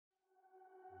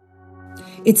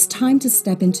It's time to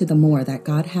step into the more that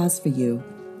God has for you.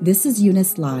 This is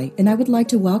Eunice Lai, and I would like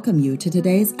to welcome you to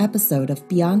today's episode of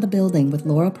Beyond the Building with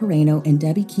Laura Pereno and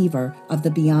Debbie Keever of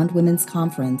the Beyond Women's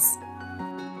Conference.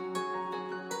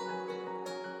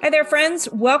 Hi there, friends.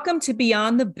 Welcome to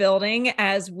Beyond the Building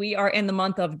as we are in the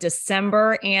month of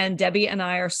December, and Debbie and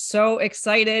I are so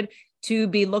excited to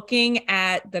be looking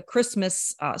at the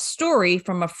Christmas story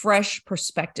from a fresh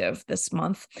perspective this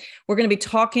month. We're going to be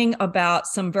talking about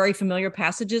some very familiar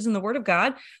passages in the Word of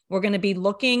God. We're going to be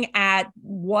looking at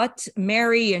what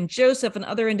Mary and Joseph and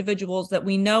other individuals that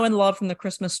we know and love from the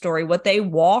Christmas story, what they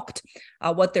walked,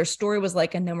 what their story was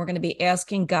like, and then we're going to be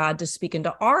asking God to speak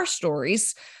into our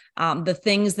stories, the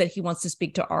things that he wants to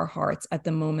speak to our hearts at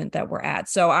the moment that we're at.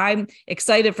 So I'm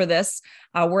excited for this.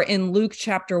 We're in Luke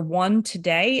chapter 1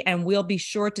 today, and we'll be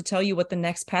sure to tell you what the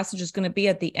next passage is going to be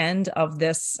at the end of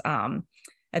this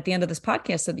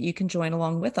podcast so that you can join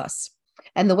along with us.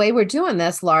 And the way we're doing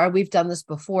this, Laura, we've done this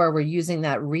before. We're using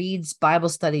that Reads Bible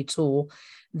study tool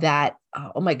that,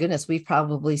 oh my goodness, we've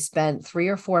probably spent 3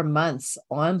 or 4 months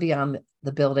on Beyond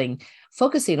the Building,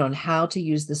 focusing on how to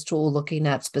use this tool, looking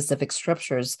at specific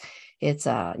scriptures. It's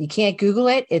you can't Google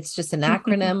it. It's just an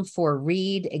acronym for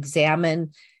read,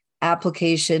 examine,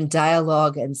 application,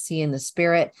 dialogue, and see in the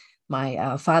Spirit.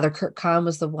 My father, Kurt Kahn,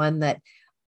 was the one that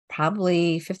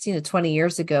probably 15 to 20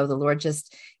 years ago, the Lord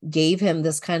just gave him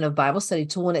this kind of Bible study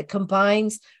tool, and it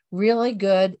combines really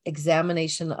good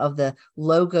examination of the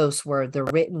Logos word, the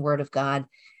written word of God,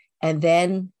 and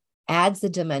then adds the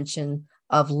dimension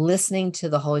of listening to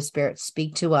the Holy Spirit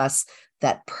speak to us,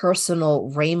 that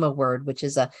personal Rhema word, which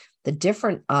is the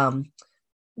different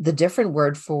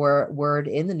word for word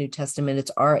in the New Testament.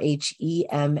 It's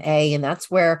RHEMA, and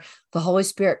that's where the Holy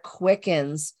Spirit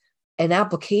quickens an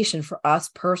application for us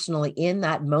personally in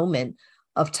that moment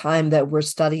of time that we're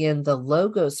studying the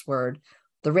Logos word,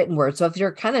 the written word. So if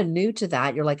you're kind of new to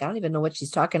that, you're like, I don't even know what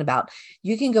she's talking about.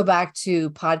 You can go back to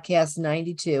podcast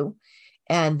 92.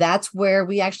 And that's where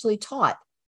we actually taught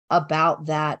about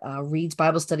that Reads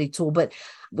Bible study tool. But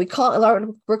we're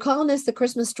calling this the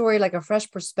Christmas story, like a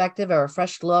fresh perspective or a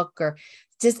fresh look, or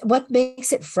just what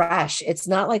makes it fresh. It's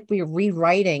not like we're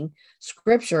rewriting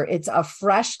scripture. It's a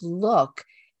fresh look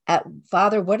at,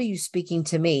 Father, what are you speaking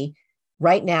to me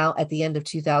right now at the end of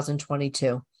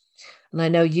 2022? And I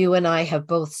know you and I have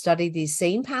both studied these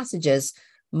same passages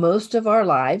most of our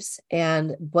lives,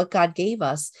 and what God gave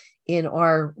us in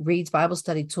our Reads Bible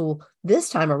study tool this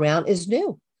time around is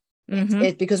new.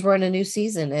 It's because we're in a new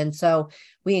season. And so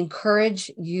we encourage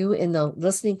you in the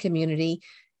listening community,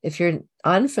 if you're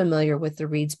unfamiliar with the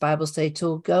Reads Bible study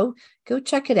tool, go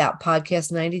check it out,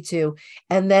 podcast 92.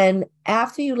 And then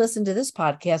after you listen to this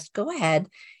podcast, go ahead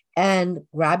and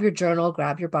grab your journal,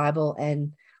 grab your Bible,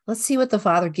 and let's see what the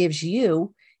Father gives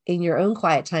you in your own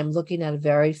quiet time, looking at a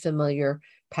very familiar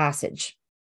passage.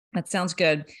 That sounds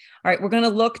good. All right, we're going to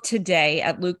look today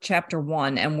at Luke chapter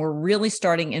 1, and we're really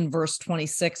starting in verse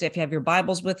 26. If you have your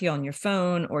Bibles with you on your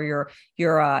phone or your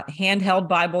handheld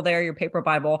Bible there, your paper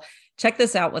Bible, check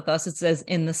this out with us. It says,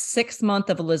 in the 6th month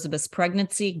of Elizabeth's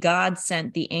pregnancy, God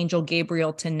sent the angel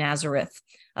Gabriel to Nazareth,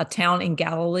 a town in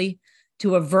Galilee,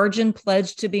 to a virgin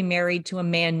pledged to be married to a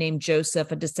man named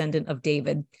Joseph, a descendant of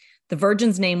David. The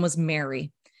virgin's name was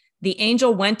Mary. The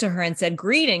angel went to her and said,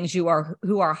 "Greetings, who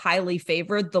are highly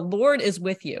favored. The Lord is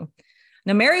with you."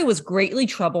 Now, Mary was greatly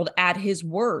troubled at his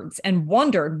words and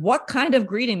wondered what kind of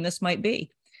greeting this might be.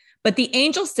 But the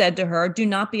angel said to her, "Do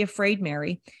not be afraid,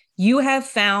 Mary. You have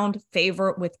found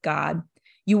favor with God.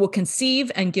 You will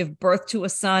conceive and give birth to a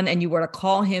son, and you are to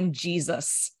call him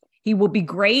Jesus. He will be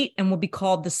great and will be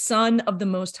called the Son of the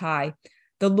Most High.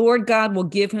 The Lord God will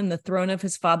give him the throne of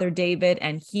his father David,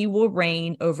 and he will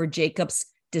reign over Jacob's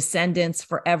descendants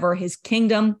forever. His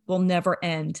kingdom will never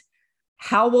end."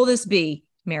 "How will this be?"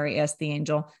 Mary asked the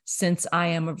angel, "since I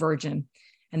am a virgin?"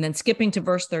 And then skipping to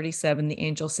verse 37, the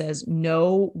angel says,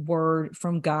 "No word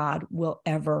from God will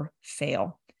ever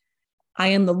fail." "I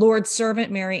am the Lord's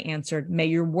servant," Mary answered. "May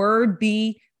your word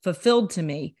be fulfilled to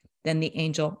me." Then the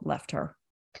angel left her.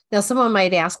 Now, someone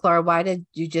might ask, Laura, why did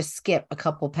you just skip a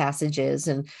couple passages?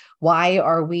 And why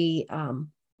are we,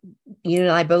 you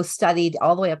and I both studied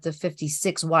all the way up to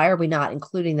 56. Why are we not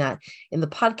including that in the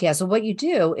podcast? So what you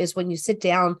do is when you sit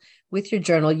down with your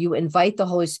journal, you invite the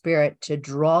Holy Spirit to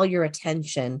draw your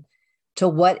attention to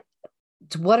what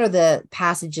are the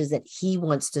passages that he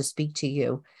wants to speak to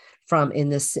you from in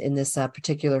this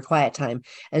particular quiet time.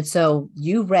 And so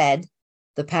you read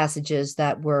the passages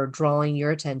that were drawing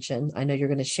your attention. I know you're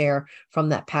going to share from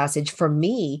that passage. For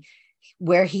me,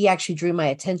 where he actually drew my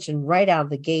attention right out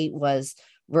of the gate was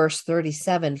verse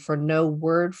 37, "For no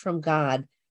word from God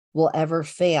will ever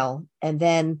fail. And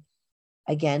then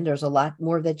again, there's a lot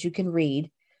more that you can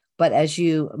read. But as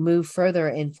you move further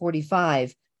in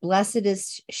 45, blessed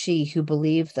is she who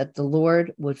believed that the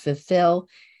Lord would fulfill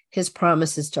his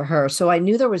promises to her. So I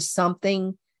knew there was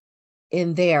something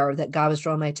in there that God was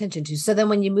drawing my attention to. So then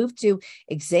when you move to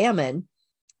examine,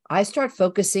 I start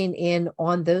focusing in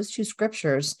on those two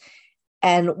scriptures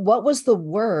and what was the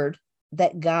word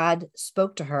that God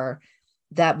spoke to her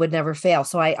that would never fail.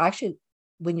 So I actually,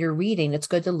 when you're reading, it's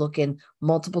good to look in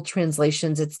multiple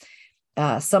translations. It's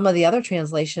some of the other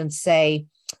translations say,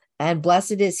 and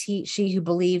blessed is she who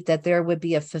believed that there would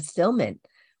be a fulfillment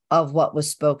of what was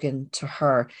spoken to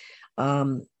her.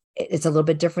 It's a little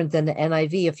bit different than the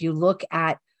NIV. If you look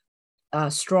at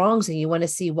Strong's and you want to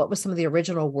see what was some of the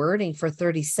original wording for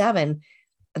 37,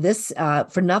 this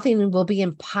for nothing will be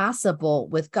impossible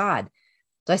with God.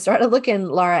 So I started looking,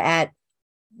 Laura, at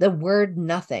the word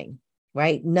nothing,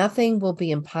 right? Nothing will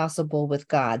be impossible with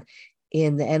God.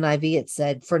 In the NIV, it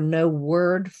said, for no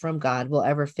word from God will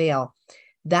ever fail.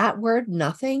 That word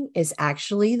nothing is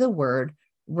actually the word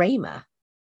rhema.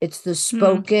 It's the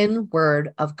spoken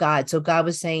word of God. So God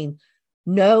was saying,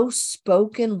 no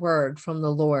spoken word from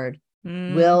the Lord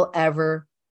will ever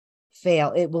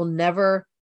fail. It will never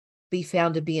be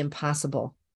found to be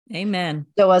impossible. Amen.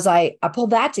 So as I pulled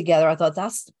that together, I thought,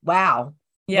 that's wow.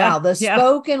 Yeah. Wow. The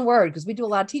spoken word, because we do a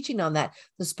lot of teaching on that.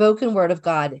 The spoken word of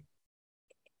God,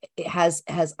 it has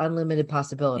unlimited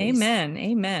possibilities. Amen.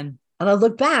 Amen. And I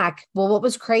look back, well, what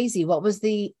was crazy? What was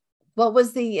the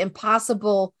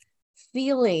impossible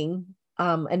feeling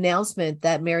announcement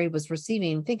that Mary was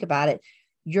receiving? Think about it.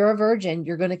 You're a virgin.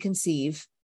 You're going to conceive.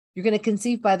 You're going to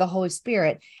conceive by the Holy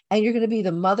Spirit, and you're going to be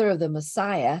the mother of the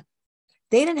Messiah.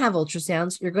 They didn't have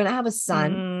ultrasounds. You're going to have a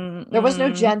son. There was no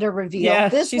gender reveal. Yeah,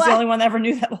 she's the only one that ever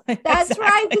knew that. That's Exactly.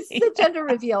 right. This is the gender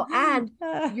reveal. And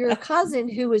your cousin,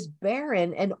 who is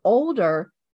barren and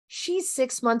older, she's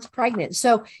 6 months pregnant.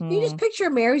 So you just picture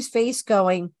Mary's face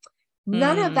going,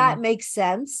 none of that makes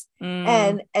sense.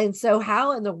 And so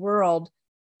how in the world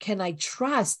can I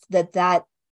trust that that's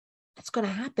going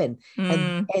to happen?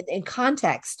 And in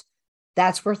context,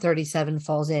 that's where 37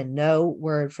 falls in. No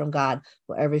word from God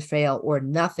will ever fail, or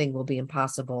nothing will be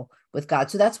impossible with God.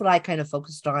 So that's what I kind of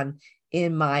focused on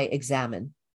in my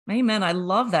examine. Amen. I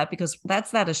love that, because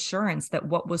that's that assurance that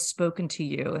what was spoken to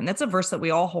you. And that's a verse that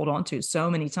we all hold on to so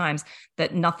many times,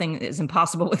 that nothing is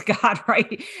impossible with God,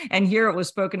 right? And here it was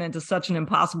spoken into such an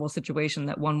impossible situation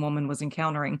that one woman was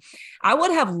encountering. I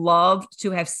would have loved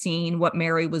to have seen what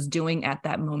Mary was doing at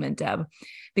that moment, Deb,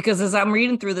 because as I'm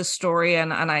reading through this story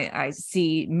and I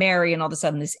see Mary, and all of a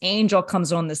sudden this angel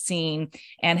comes on the scene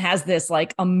and has this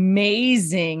like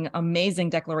amazing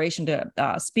declaration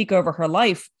to speak over her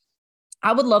life.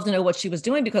 I would love to know what she was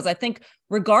doing, because I think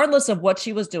regardless of what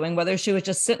she was doing, whether she was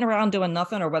just sitting around doing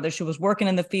nothing, or whether she was working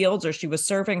in the fields, or she was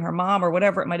serving her mom, or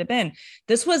whatever it might have been,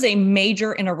 this was a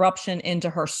major interruption into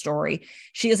her story.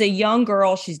 She is a young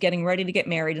girl. She's getting ready to get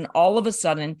married. And all of a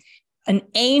sudden, an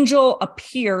angel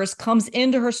appears, comes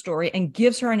into her story, and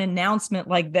gives her an announcement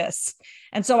like this.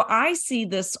 And so I see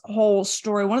this whole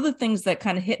story. One of the things that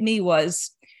kind of hit me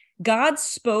was God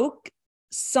spoke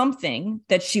something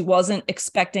that she wasn't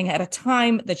expecting at a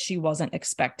time that she wasn't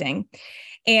expecting.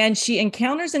 And she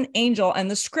encounters an angel. And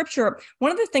the scripture,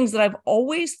 one of the things that I've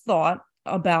always thought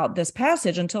about this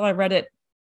passage until I read it,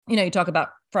 you talk about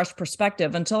fresh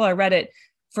perspective, until I read it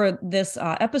for this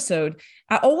episode,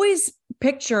 I always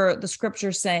picture the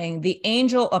scripture saying the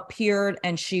angel appeared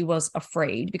and she was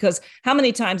afraid, because how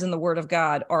many times in the word of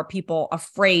God are people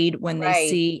afraid when they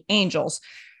see angels?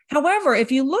 However,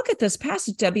 if you look at this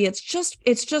passage, Debbie, it's just,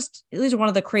 these are one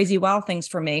of the crazy wow things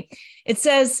for me. It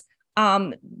says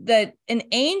that an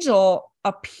angel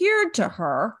appeared to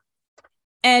her,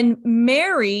 and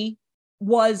Mary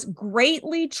was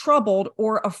greatly troubled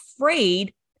or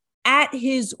afraid at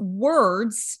his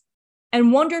words,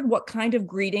 and wondered what kind of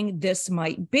greeting this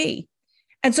might be.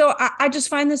 And so I just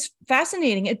find this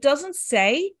fascinating. It doesn't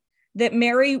say that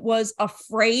Mary was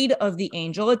afraid of the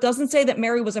angel. It doesn't say that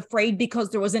Mary was afraid because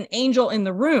there was an angel in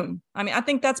the room. I mean, I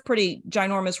think that's pretty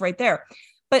ginormous right there.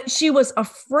 But she was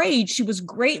afraid. She was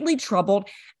greatly troubled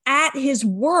at his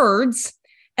words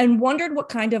and wondered what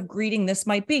kind of greeting this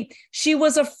might be. She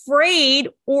was afraid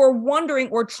or wondering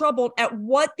or troubled at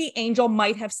what the angel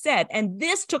might have said. And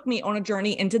this took me on a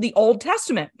journey into the Old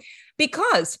Testament,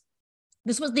 because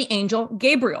this was the angel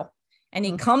Gabriel. And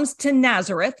he comes to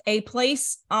Nazareth, a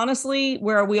place, honestly,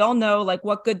 where we all know, like,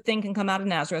 what good thing can come out of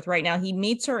Nazareth right now. He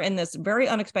meets her in this very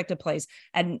unexpected place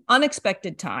at an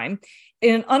unexpected time,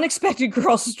 in an unexpected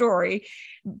girl story.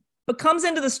 but comes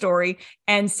into the story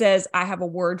and says, I have a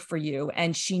word for you.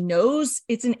 And she knows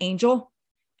it's an angel,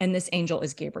 and this angel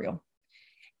is Gabriel.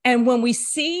 And when we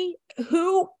see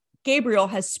who Gabriel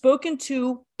has spoken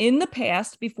to in the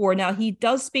past before, now he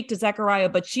does speak to Zechariah,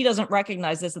 but she doesn't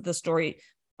recognize this at the story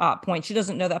point. She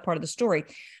doesn't know that part of the story.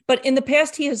 But in the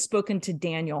past, he has spoken to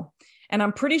Daniel. And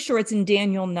I'm pretty sure it's in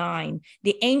Daniel 9.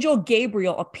 The angel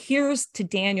Gabriel appears to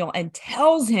Daniel and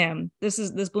tells him,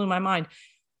 this blew my mind,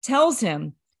 tells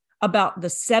him about the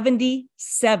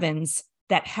 77s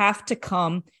that have to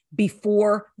come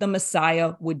before the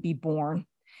Messiah would be born.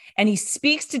 And he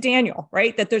speaks to Daniel,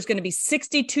 right, that there's going to be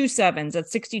 62 sevens at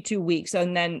 62 weeks,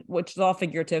 and then, which is all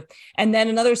figurative, and then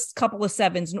another couple of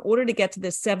sevens in order to get to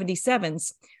this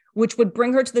 77s, which would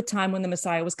bring her to the time when the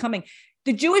Messiah was coming.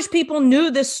 The Jewish people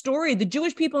knew this story. The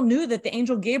Jewish people knew that the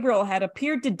angel Gabriel had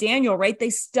appeared to Daniel, right?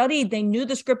 They studied, they knew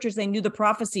the scriptures, they knew the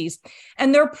prophecies.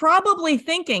 And they're probably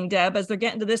thinking, Deb, as they're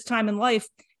getting to this time in life,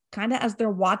 kind of as they're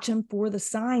watching for the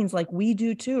signs like we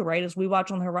do too, right? As we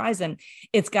watch on the horizon,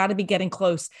 it's got to be getting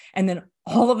close. And then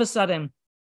all of a sudden,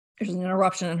 there's an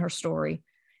interruption in her story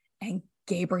and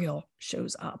Gabriel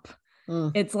shows up.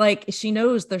 It's like she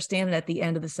knows they're standing at the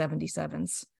end of the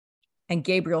 77s and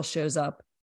Gabriel shows up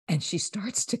and she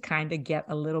starts to kind of get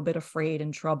a little bit afraid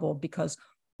and troubled because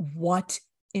what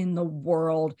in the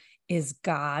world is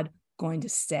God going to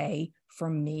say for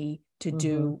me to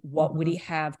do? What would he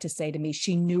have to say to me?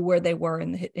 She knew where they were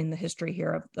in the history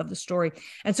here of the story.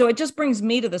 And so it just brings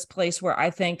me to this place where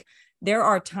I think there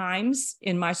are times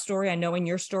in my story, I know in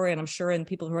your story, and I'm sure in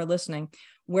people who are listening,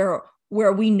 where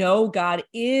we know God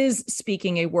is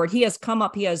speaking a word. He has come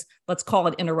up, he has, let's call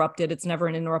it interrupted. It's never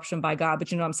an interruption by God,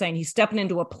 but you know what I'm saying? He's stepping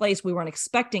into a place we weren't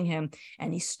expecting him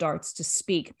and he starts to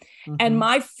speak. And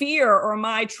my fear or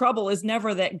my trouble is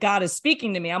never that God is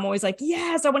speaking to me. I'm always like,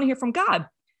 yes, I want to hear from God.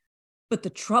 But the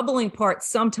troubling part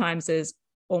sometimes is,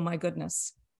 oh my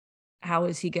goodness, how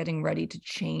is he getting ready to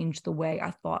change the way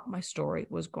I thought my story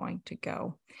was going to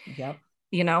go? Yep.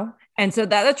 You know? And so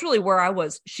that's really where I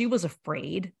was. She was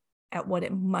afraid at what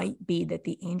it might be that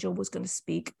the angel was going to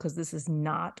speak, because this is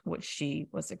not what she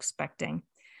was expecting.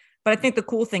 But I think the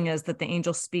cool thing is that the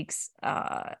angel speaks,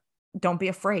 don't be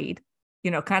afraid,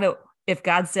 you know, kind of, if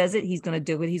God says it, he's going to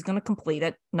do it. He's going to complete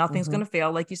it. Nothing's going to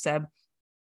fail, like you said.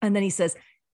 And then he says,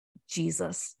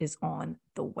 Jesus is on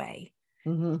the way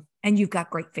and you've got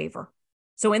great favor.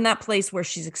 So in that place where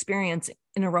she's experiencing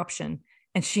interruption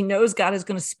and she knows God is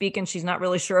going to speak and she's not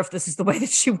really sure if this is the way that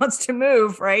she wants to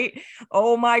move, right?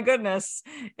 Oh my goodness.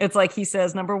 It's like he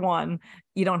says, number one,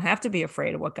 you don't have to be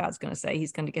afraid of what God's going to say.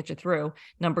 He's going to get you through.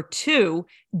 Number two,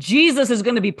 Jesus is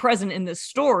going to be present in this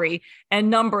story. And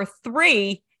number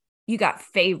three, you got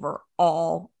favor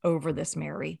all over this,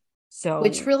 Mary. So,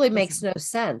 which really makes no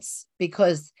sense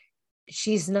because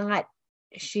she's not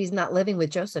living with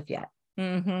Joseph yet.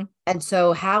 And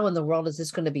so how in the world is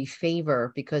this going to be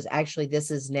favor? Because actually this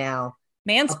is now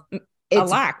man's a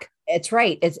lack. It's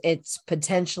right. It's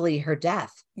potentially her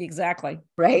death. Exactly.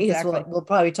 Right. Exactly. We'll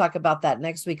probably talk about that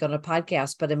next week on a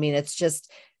podcast, but I mean, it's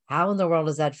just, how in the world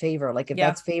is that favor? Like if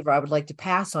that's favor, I would like to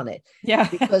pass on it. Yeah.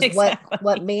 Because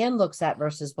what man looks at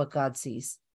versus what God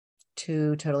sees.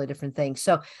 Two totally different things.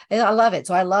 So I love it.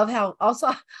 So I love how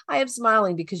also I am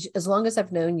smiling because as long as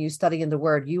I've known you studying the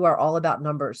word, you are all about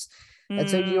numbers. And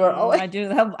so you are always, I do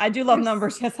love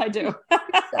numbers. Yes, I do.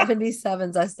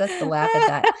 77s. I start to laugh at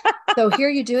that. So here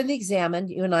you do in the examine,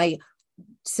 you and I,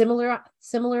 similar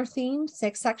theme,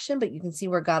 section, but you can see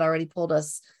where God already pulled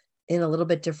us in a little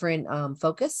bit different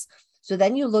focus. So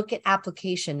then you look at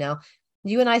application. Now,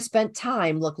 you and I spent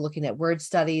time looking at word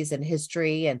studies and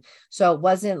history. And so it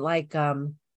wasn't like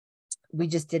we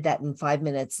just did that in 5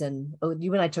 minutes. And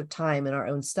you and I took time in our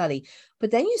own study. But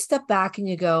then you step back and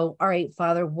you go, all right,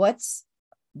 Father, what's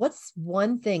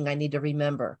one thing I need to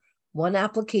remember? One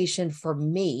application for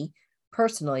me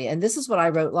personally. And this is what I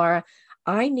wrote, Laura.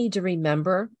 I need to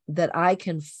remember that I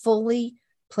can fully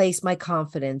place my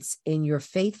confidence in your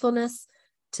faithfulness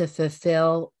to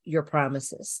fulfill your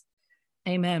promises.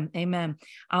 Amen. Amen.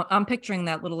 I'm picturing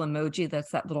that little emoji.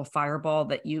 That's that little fireball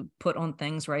that you put on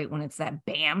things, right? When it's that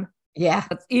bam. Yeah.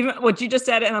 That's even what you just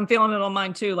said. And I'm feeling it on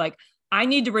mine too. Like I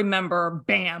need to remember,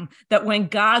 bam, that when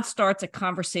God starts a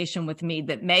conversation with me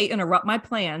that may interrupt my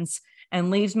plans and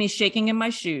leaves me shaking in my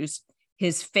shoes,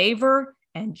 his favor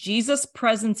and Jesus'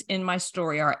 presence in my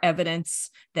story are evidence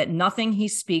that nothing he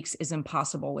speaks is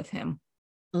impossible with him.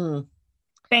 Bam.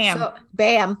 So,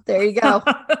 bam. There you go.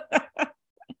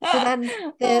 So then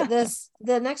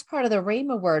the next part of the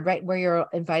Rhema word, right, where you're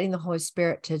inviting the Holy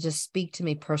Spirit to just speak to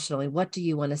me personally. What do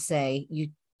you want to say?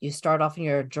 You start off in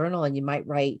your journal and you might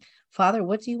write, Father,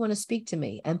 what do you want to speak to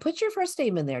me? And put your first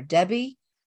name in there. Debbie,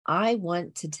 I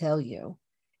want to tell you.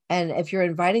 And if you're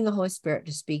inviting the Holy Spirit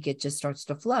to speak, it just starts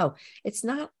to flow. It's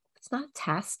not a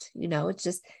test, it's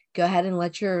just go ahead and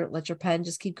let your pen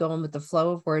just keep going with the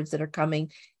flow of words that are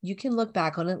coming. You can look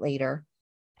back on it later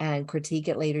and critique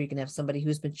it later. You can have somebody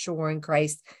who's mature in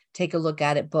Christ take a look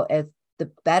at it. But if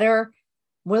the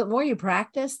more you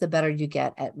practice, the better you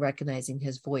get at recognizing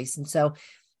his voice. And so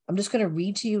I'm just going to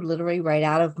read to you literally right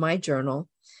out of my journal.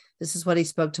 This is what he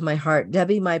spoke to my heart.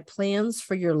 Debbie, my plans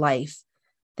for your life,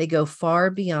 they go far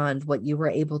beyond what you were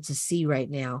able to see right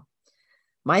now.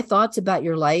 My thoughts about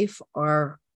your life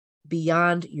are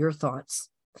beyond your thoughts.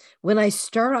 When I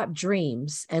stir up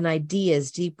dreams and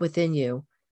ideas deep within you,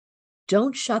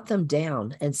 don't shut them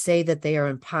down and say that they are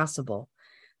impossible,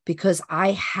 because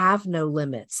I have no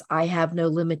limits. I have no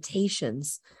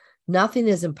limitations. Nothing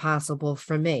is impossible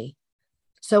for me.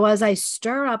 So as I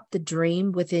stir up the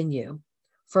dream within you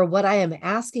for what I am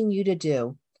asking you to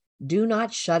do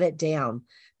not shut it down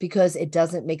because it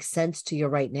doesn't make sense to you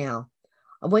right now.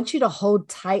 I want you to hold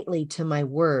tightly to my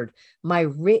word, my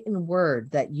written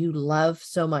word that you love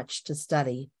so much to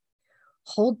study.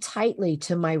 Hold tightly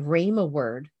to my Rhema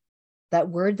word, that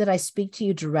word that I speak to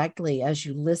you directly as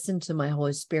you listen to my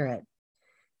Holy Spirit.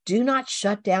 Do not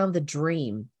shut down the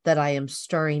dream that I am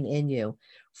stirring in you,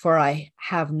 for I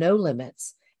have no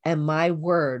limits and my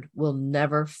word will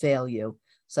never fail you.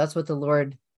 So that's what the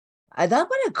Lord,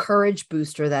 what a courage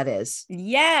booster that is.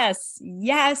 Yes.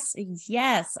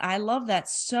 I love that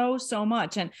so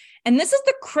much. And this is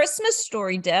the Christmas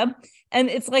story, Deb. And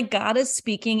it's like God is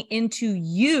speaking into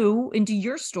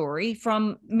your story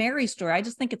from Mary's story. I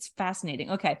just think it's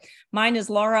fascinating. Okay. Mine is,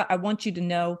 Laura, I want you to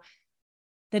know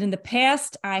that in the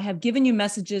past, I have given you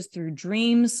messages through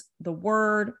dreams, the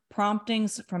word,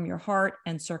 promptings from your heart,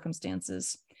 and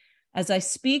circumstances. As I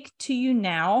speak to you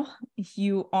now,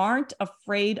 you aren't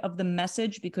afraid of the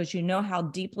message because you know how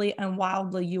deeply and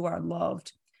wildly you are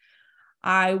loved.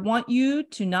 I want you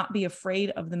to not be afraid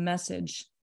of the message.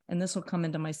 And this will come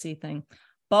into my C thing.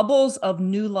 Bubbles of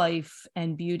new life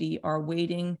and beauty are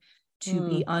waiting to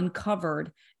be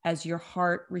uncovered as your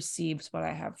heart receives what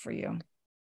I have for you.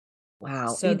 Wow.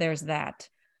 So there's that.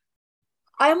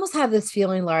 I almost have this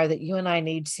feeling, Laura, that you and I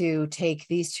need to take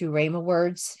these two Rhema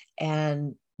words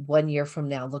and 1 year from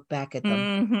now, look back at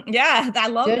them. Mm-hmm. Yeah, I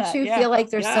love Don't that. you feel like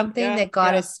there's something that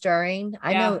God is stirring?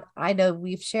 Yeah. I know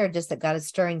we've shared just that God is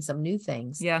stirring some new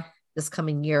things this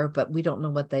coming year, but we don't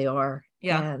know what they are.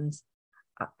 Yeah. And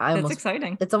That's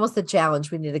exciting. It's almost a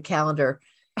challenge. We need a calendar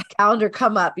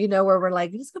come up, where we're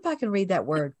like, let's go back and read that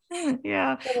word.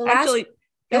 Yeah. So Actually,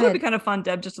 it would be kind of fun,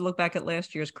 Deb, just to look back at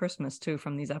last year's Christmas too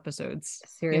from these episodes.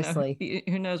 Seriously.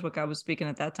 Who knows what God was speaking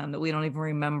at that time that we don't even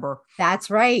remember. That's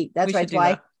right. That's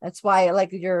why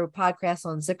like your podcast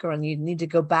on Zikaron, you need to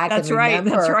go back and remember.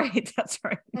 That's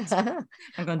right.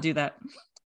 I'm going to do that.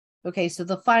 Okay, so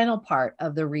the final part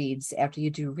of the reads after you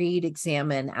do read,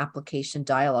 examine, application,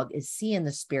 dialogue is see in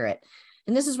the Spirit.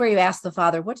 And this is where you ask the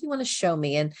Father, what do you want to show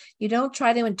me? And you don't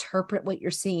try to interpret what you're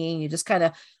seeing. You just kind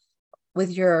of, with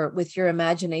your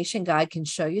imagination, God can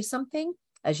show you something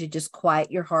as you just quiet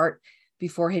your heart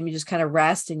before him. You just kind of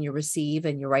rest and you receive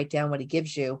and you write down what he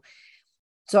gives you.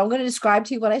 So I'm going to describe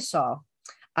to you what I saw.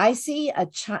 I see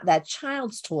that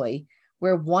child's toy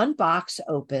where one box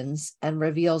opens and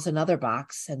reveals another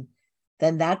box, and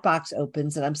then that box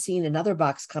opens and I'm seeing another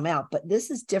box come out. But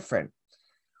this is different.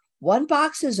 One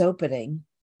box is opening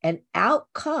and out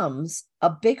comes a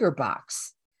bigger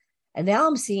box. And now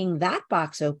I'm seeing that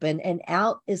box open and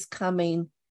out is coming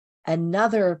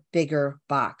another bigger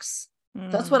box.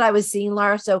 That's what I was seeing,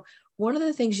 Laura. So one of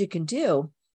the things you can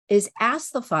do is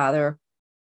ask the Father,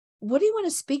 what do you want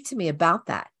to speak to me about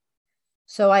that?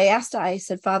 So I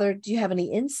said, Father, do you have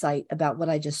any insight about what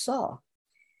I just saw?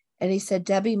 And he said,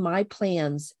 Debbie, my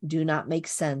plans do not make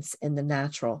sense in the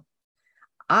natural.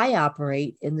 I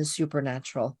operate in the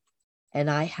supernatural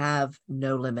and I have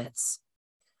no limits.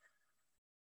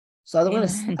 So I'm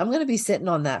going to be sitting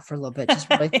on that for a little bit, just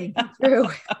really thinking through.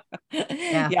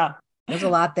 Yeah. There's a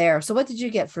lot there. So what did you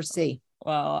get for C?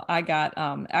 Well, I got,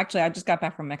 actually, I just got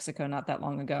back from Mexico not that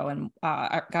long ago. And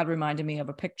God reminded me of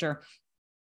a picture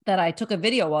that I took a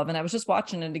video of, and I was just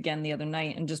watching it again the other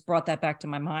night and just brought that back to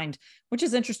my mind, which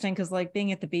is interesting because like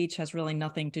being at the beach has really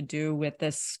nothing to do with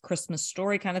this Christmas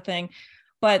story kind of thing.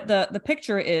 But the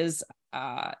picture is,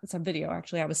 it's a video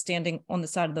actually. I was standing on the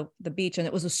side of the beach, and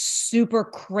it was a super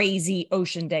crazy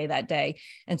ocean day that day.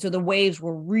 And so the waves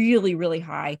were really, really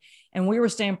high, and we were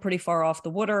staying pretty far off the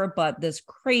water, but this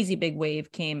crazy big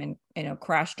wave came and,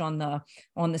 crashed on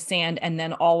the sand. And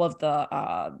then all of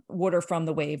the water from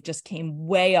the wave just came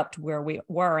way up to where we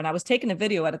were. And I was taking a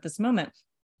video at this moment.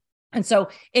 And so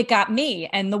it got me,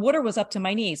 and the water was up to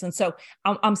my knees. And so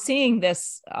I'm seeing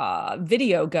this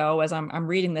video go as I'm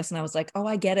reading this. And I was like, oh,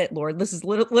 I get it, Lord. This is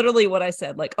literally what I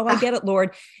said. Like, oh, I get it,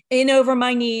 Lord. In over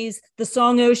my knees. The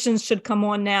song Oceans should come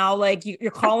on now. Like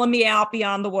you're calling me out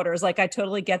beyond the waters. Like, I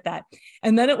totally get that.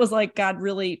 And then it was like God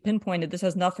really pinpointed, this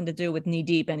has nothing to do with knee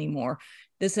deep anymore.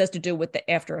 This has to do with the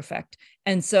after effect.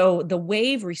 And so the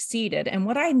wave receded. And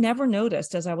what I never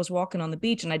noticed as I was walking on the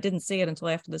beach, and I didn't see it until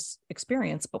after this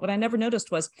experience, but what I never noticed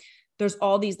was there's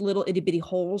all these little itty bitty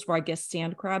holes where I guess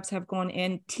sand crabs have gone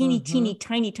in, teeny,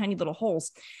 tiny little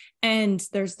holes. And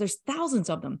there's thousands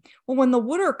of them. Well, when the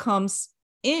water comes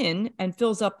in and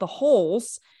fills up the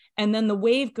holes, and then the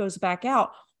wave goes back out,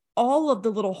 all of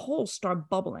the little holes start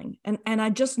bubbling. And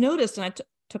I just noticed, and I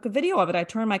took a video of it. I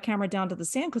turned my camera down to the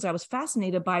sand because I was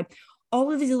fascinated by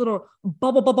all of these little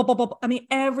bubble. I mean,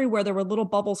 everywhere there were little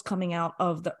bubbles coming out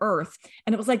of the earth.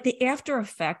 And it was like the after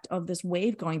effect of this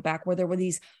wave going back, where there were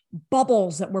these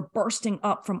bubbles that were bursting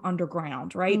up from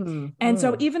underground. Right. And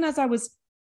so even as I was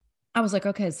like,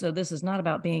 okay, so this is not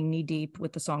about being knee deep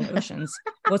with the song Oceans.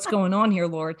 What's going on here,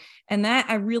 Lord? And that,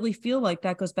 I really feel like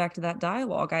that goes back to that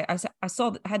dialogue. I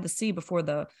had to see before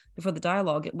the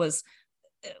dialogue. It was,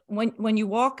 when you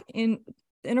walk in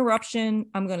interruption,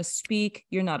 I'm going to speak.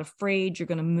 You're not afraid. You're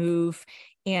going to move.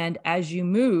 And as you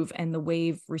move and the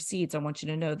wave recedes, I want you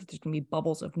to know that there's going to be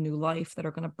bubbles of new life that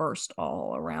are going to burst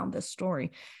all around this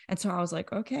story. And so I was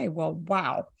like, okay, well,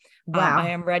 wow. I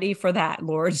am ready for that,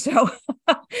 Lord. So,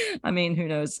 I mean, who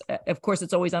knows? Of course,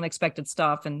 it's always unexpected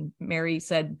stuff. And Mary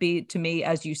said, be it to me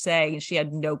as you say, and she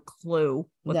had no clue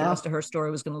what the rest of her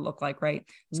story was going to look like. Right.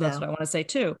 So that's what I want to say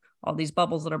too. All these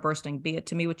bubbles that are bursting, be it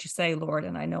to me what you say, Lord.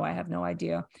 And I know I have no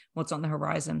idea what's on the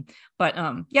horizon, but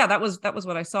yeah, that was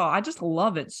what I saw. I just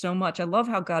love it so much. I love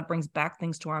how God brings back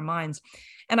things to our minds.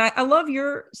 And I love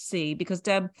your C, because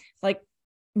Deb, like,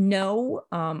 no,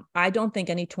 I don't think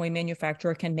any toy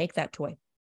manufacturer can make that toy.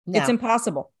 No. It's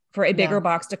impossible for a bigger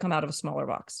box to come out of a smaller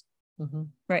box.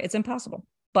 Right. It's impossible,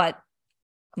 but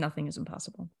nothing is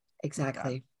impossible.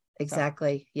 Exactly.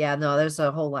 Yeah, no, there's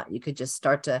a whole lot you could just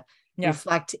start to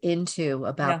reflect into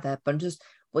about that, but just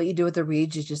what you do with the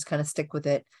reads, you just kind of stick with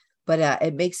it. But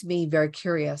it makes me very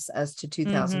curious as to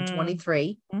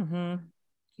 2023,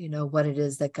 what it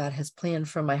is that God has planned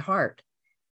for my heart,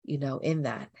 in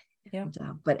that. Yeah.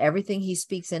 But everything he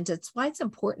speaks into, it's why it's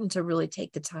important to really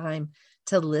take the time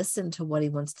to listen to what he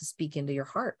wants to speak into your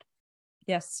heart.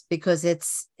 Yes. Because if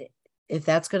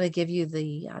that's going to give you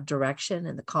the direction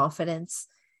and the confidence,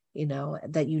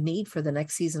 that you need for the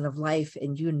next season of life,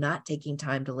 and you're not taking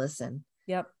time to listen.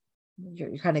 Yep.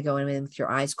 You're kind of going in with your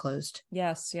eyes closed.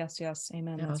 Yes.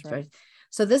 Amen. That's right.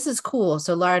 So this is cool.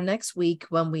 So Laura, next week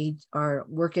when we are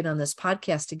working on this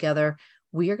podcast together,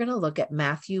 we are going to look at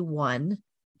Matthew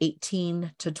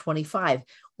 1:18-25.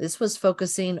 This was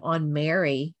focusing on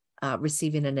Mary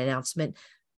receiving an announcement.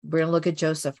 We're going to look at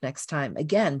Joseph next time.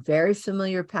 Again, very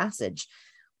familiar passage,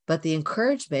 but the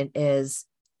encouragement is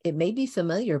it may be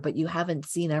familiar, but you haven't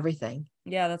seen everything.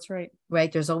 Yeah, that's right.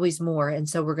 Right. There's always more. And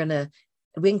so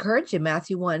we encourage you,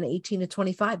 Matthew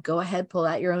 1:18-25, go ahead, pull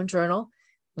out your own journal.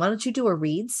 Why don't you do a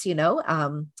reads,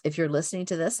 if you're listening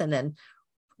to this, and then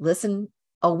listen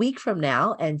a week from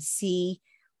now and see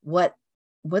what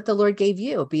the Lord gave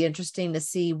you. It'll be interesting to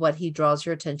see what he draws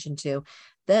your attention to.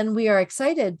 Then we are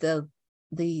excited. The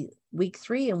week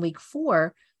 3 and week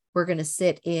 4, we're going to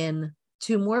sit in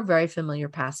 2 more very familiar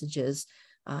passages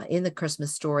in the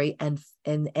Christmas story, and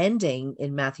ending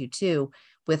in Matthew 2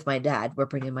 with my dad. We're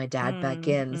bringing my dad back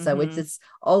in. So it's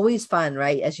always fun,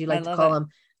 right? As you like to call him,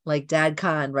 like Dad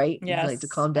Khan, right? Yes, you like to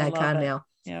call him Dad Khan now.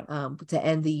 Yeah. To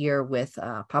end the year with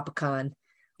Papa Khan.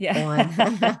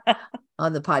 Yeah.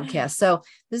 on the podcast. So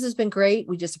this has been great.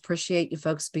 We just appreciate you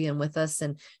folks being with us,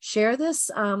 and share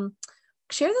this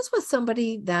with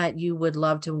somebody that you would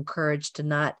love to encourage to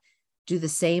not do the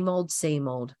same old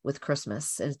with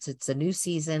Christmas. It's a new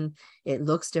season. It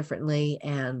looks differently,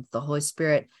 and the Holy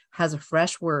Spirit has a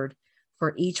fresh word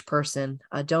for each person.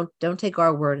 Don't take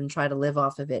our word and try to live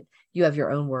off of it. You have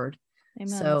your own word. Amen.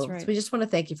 So we just want to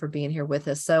thank you for being here with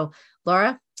us. So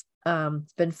Laura,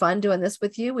 it's been fun doing this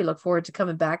with you. We look forward to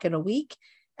coming back in a week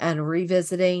and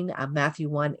revisiting Matthew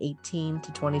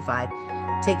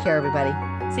 1:18-25. Take care, everybody.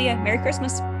 See ya. Merry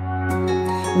Christmas.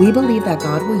 We believe that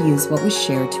God will use what was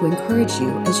shared to encourage you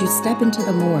as you step into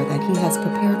the more that He has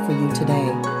prepared for you today.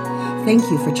 Thank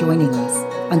you for joining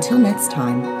us. Until next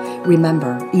time,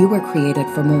 remember, you were created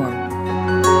for more.